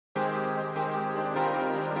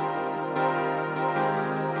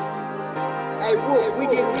Hey Wolf, we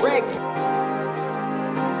get wrecked.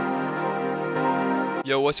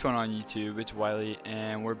 Yo, what's going on YouTube? It's Whyli,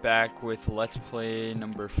 and we're back with Let's Play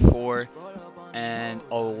number 4. And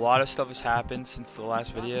a lot of stuff has happened since the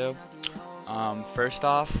last video. First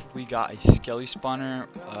off, we got a skelly spawner.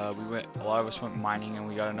 A lot of us went mining, and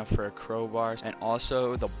we got enough for a crowbar. And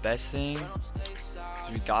also, the best thing is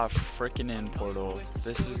we got a freaking end portal.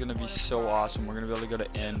 This is gonna be so awesome. We're gonna be able to go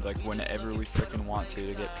to end like whenever we freaking want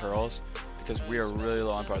to get pearls, because we are really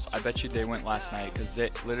low on pearls. I bet you they went last night, because they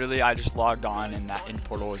literally, I just logged on and that end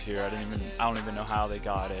portal was here. I don't even know how they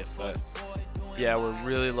got it, but yeah, we're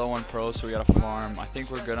really low on pearls, so we gotta farm. I think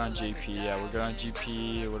we're good on GP. Yeah, we're good on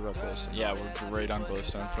GP. What about glowstone? Yeah, we're great on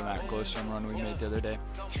glowstone from that glowstone run we made the other day.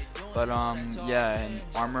 But yeah, and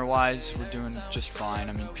armor wise, we're doing just fine.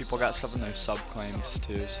 I mean, people got stuff in their sub claims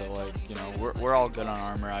too, so like, you know, we're all good on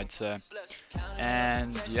armor, I'd say.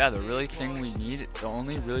 And yeah, the only really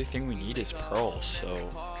thing we need is pearls. So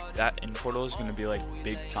that end portal is gonna be like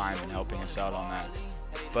big time in helping us out on that.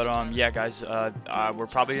 But yeah guys, we're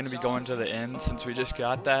probably going to be going to the end since we just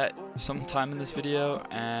got that sometime in this video.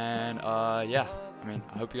 And yeah, I mean,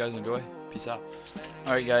 I hope you guys enjoy. Peace out.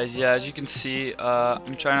 Alright guys, yeah, as you can see,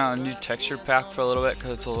 I'm trying out a new texture pack for a little bit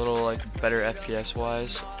because it's a little like better FPS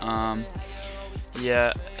wise.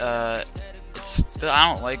 Yeah,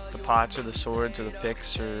 I don't like the pots or the swords or the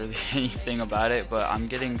picks or anything about it, but I'm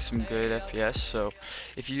getting some good FPS. So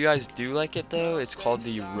if you guys do like it though, it's called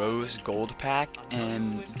the Rose Gold Pack,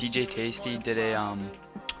 and DJ Tasty did a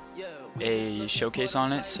showcase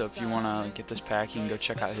on it. So if you want to get this pack, you can go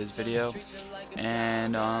check out his video.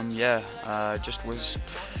 And yeah, just was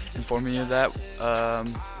informing you of that.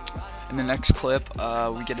 In the next clip,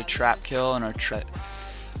 we get a trap kill, and our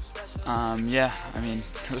yeah, I mean,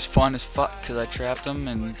 it was fun as fuck because I trapped him,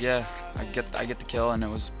 and yeah, I get the kill, and it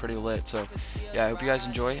was pretty lit. So yeah, I hope you guys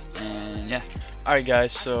enjoy, and yeah. Alright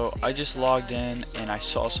guys, so I just logged in and I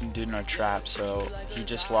saw some dude in our trap, so he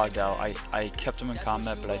just logged out. I kept him in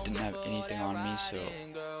combat, but I didn't have anything on me, so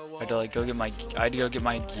I had to like go get my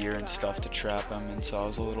gear and stuff to trap him, and so I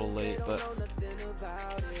was a little late. But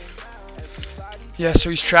yeah, so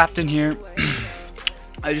he's trapped in here.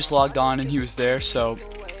 I just logged on and he was there, so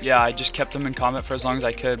yeah, I just kept him in combat for as long as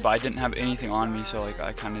I could, but I didn't have anything on me, so like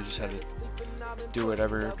I kind of just had to do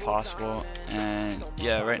whatever possible. And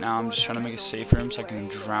yeah, right now I'm just trying to make a safe for him so I can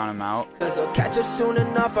drown him out. So catch up soon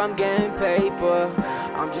enough, I'm getting paper.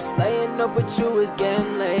 I'm just laying up with you, it's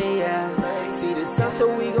getting late, yeah. See the sun, so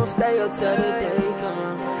we gon' stay up till the day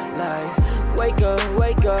come. Like,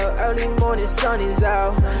 wake up, early morning, sun is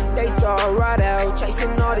out. They start right out,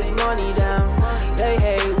 chasing all this money down. They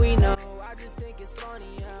hate, we know. I just think it's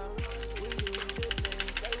funny how we do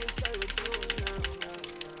different, stay with you.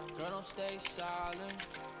 Girl, don't stay silent.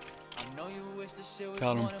 I know you wish the shit was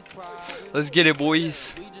Got him. Let's get it,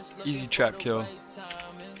 boys. Easy trap kill.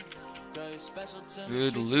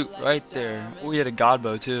 Good loot right there. Oh, we had a god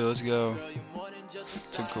bow too. Let's go.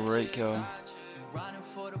 It's a great kill.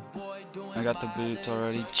 I got the boots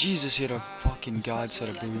already. Jesus, he had a fucking god set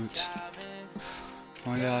of boots. Oh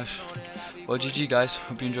my gosh. Well, GG guys.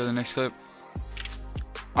 Hope you enjoy the next clip.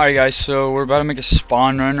 Alright guys, so we're about to make a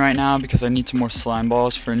spawn run right now because I need some more slime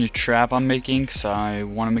balls for a new trap I'm making. So I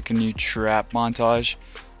want to make a new trap montage.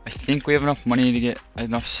 I think we have enough money to get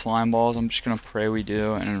enough slime balls. I'm just going to pray we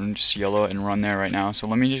do, and just yellow it and run there right now. So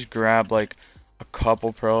let me just grab like a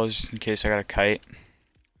couple pearls just in case I got a kite.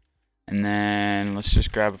 And then let's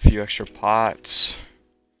just grab a few extra pots.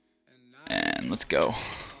 And let's go.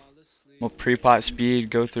 We'll pre-pot speed,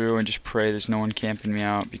 go through, and just pray there's no one camping me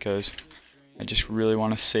out because I just really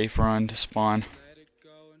want a safe run to spawn.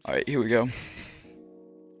 Alright, here we go.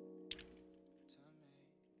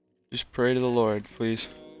 Just pray to the Lord, please.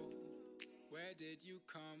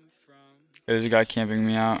 There's a guy camping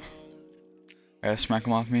me out. I gotta smack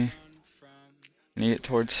him off me. I need it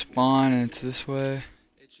towards spawn, and it's this way.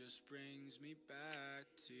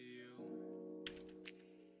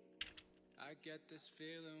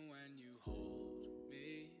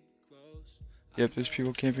 Yep, there's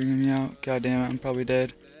people camping me out. God damn it, I'm probably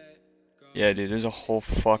dead. Yeah, dude, there's a whole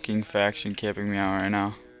fucking faction camping me out right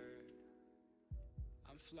now.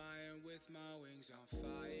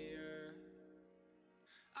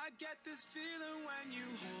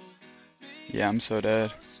 Yeah, I'm so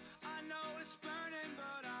dead.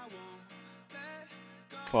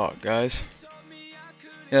 Fuck, guys.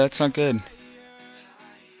 Yeah, that's not good.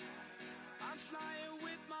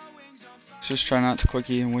 Let's just try not to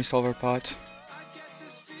quickie and waste all of our pots.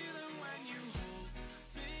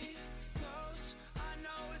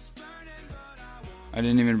 I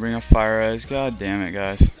didn't even bring a fire res. God damn it,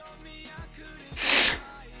 guys.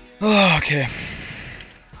 Oh, okay.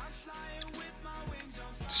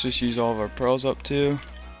 Let's just use all of our pearls up too.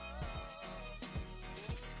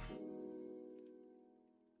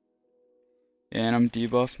 And I'm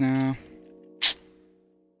debuffed now.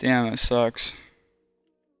 Damn, it sucks.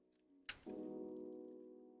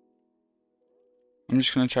 I'm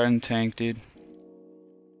just gonna try and tank, dude.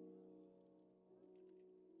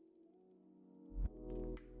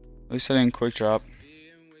 At least I didn't quick drop.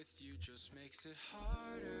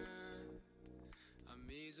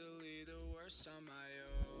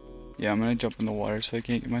 Yeah, I'm gonna jump in the water so I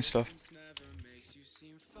can't get my stuff.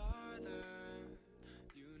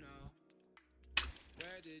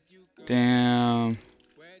 Damn.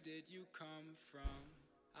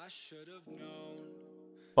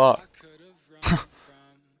 Fuck. Well,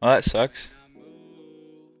 that sucks.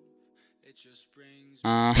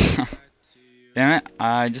 Damn it,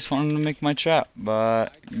 I just wanted to make my trap,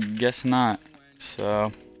 but guess not.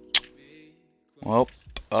 So, well,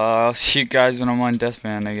 I'll see you guys when I'm on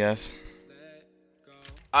deathband, I guess.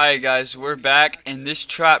 Alright guys, we're back, and this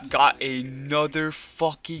trap got another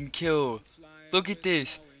fucking kill. Look at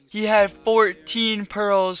this. He had 14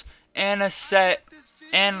 pearls, and a set,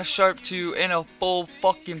 and a sharp 2, and a full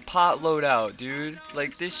fucking pot loadout, dude.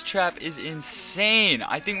 Like, this trap is insane.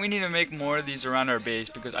 I think we need to make more of these around our base,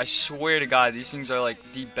 because I swear to God, these things are like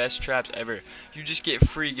the best traps ever. You just get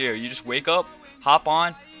free gear. You just wake up, hop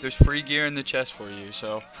on, there's free gear in the chest for you.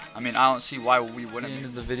 So, I mean, I don't see why we wouldn't. At the end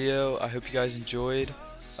of the video, I hope you guys enjoyed.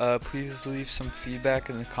 Please leave some feedback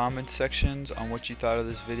in the comments sections on what you thought of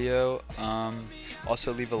this video.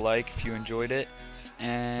 Also leave a like if you enjoyed it.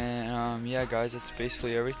 And yeah guys, that's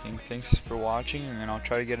basically everything. Thanks for watching, and I'll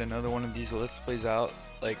try to get another one of these let's plays out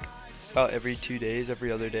like about every 2 days,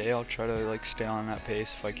 every other day. I'll try to like stay on that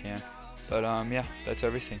pace if I can. But yeah, that's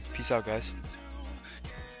everything. Peace out guys.